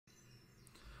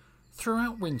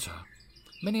Throughout winter,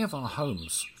 many of our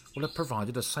homes will have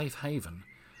provided a safe haven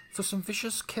for some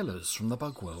vicious killers from the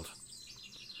bug world,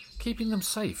 keeping them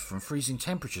safe from freezing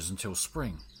temperatures until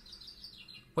spring,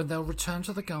 when they'll return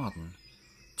to the garden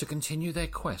to continue their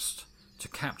quest to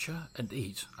capture and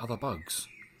eat other bugs.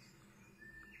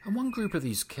 And one group of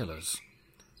these killers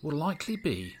will likely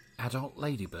be adult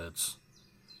ladybirds.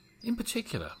 In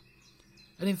particular,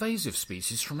 an invasive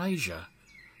species from Asia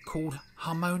called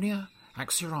Harmonia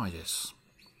axioridis,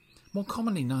 more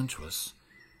commonly known to us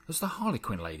as the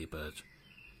Harlequin ladybird,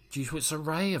 due to its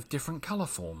array of different colour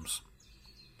forms.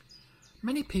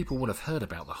 Many people would have heard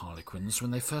about the Harlequins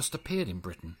when they first appeared in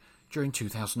Britain during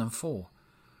 2004,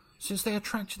 since they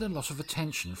attracted a lot of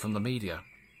attention from the media,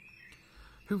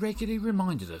 who regularly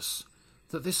reminded us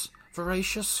that this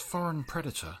voracious foreign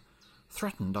predator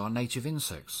threatened our native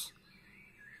insects,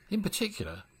 in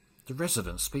particular the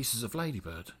resident species of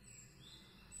ladybird.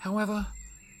 However,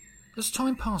 as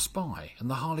time passed by and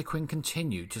the Harlequin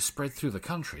continued to spread through the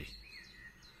country,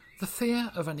 the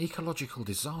fear of an ecological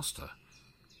disaster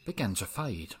began to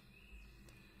fade.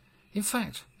 In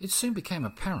fact, it soon became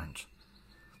apparent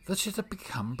that it had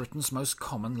become Britain's most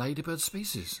common ladybird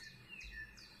species,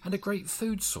 and a great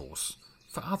food source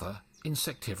for other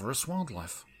insectivorous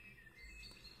wildlife.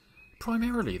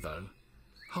 Primarily, though,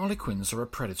 Harlequins are a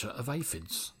predator of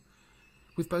aphids,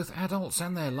 with both adults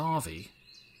and their larvae,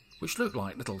 which look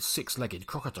like little six-legged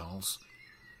crocodiles,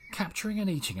 capturing and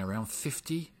eating around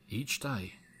 50 each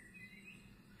day.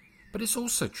 But it's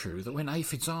also true that when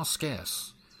aphids are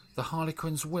scarce, the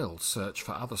Harlequins will search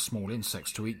for other small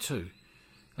insects to eat too,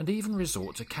 and even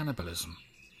resort to cannibalism.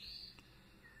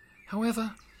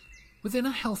 However, within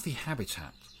a healthy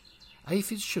habitat,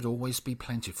 aphids should always be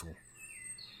plentiful,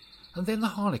 and then the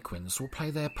Harlequins will play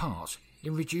their part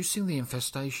in reducing the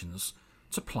infestations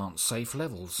to plant-safe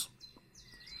levels.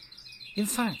 In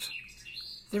fact,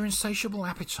 their insatiable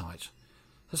appetite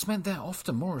has meant they're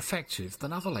often more effective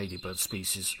than other ladybird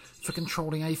species for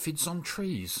controlling aphids on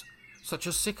trees, such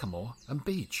as sycamore and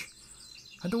beech,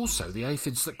 and also the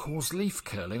aphids that cause leaf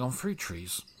curling on fruit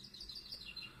trees.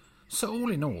 So all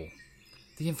in all,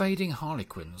 the invading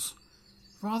Harlequins,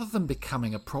 rather than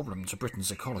becoming a problem to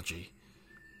Britain's ecology,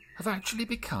 have actually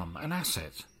become an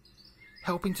asset,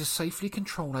 helping to safely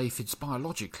control aphids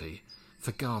biologically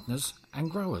for gardeners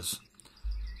and growers.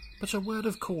 But a word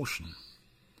of caution: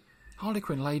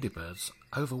 Harlequin ladybirds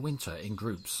overwinter in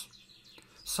groups,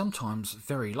 sometimes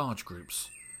very large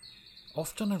groups,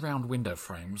 often around window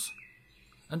frames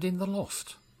and in the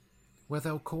loft, where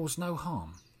they'll cause no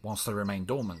harm whilst they remain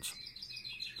dormant.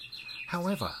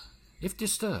 However, if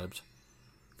disturbed,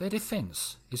 their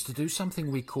defence is to do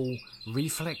something we call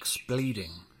reflex bleeding,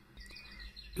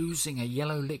 oozing a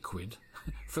yellow liquid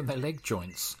from their leg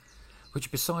joints,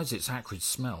 which besides its acrid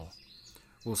smell,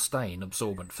 will stain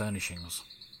absorbent furnishings.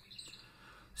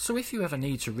 So if you ever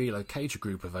need to relocate a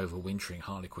group of overwintering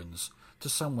Harlequins to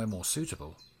somewhere more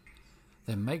suitable,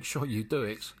 then make sure you do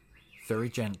it very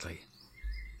gently.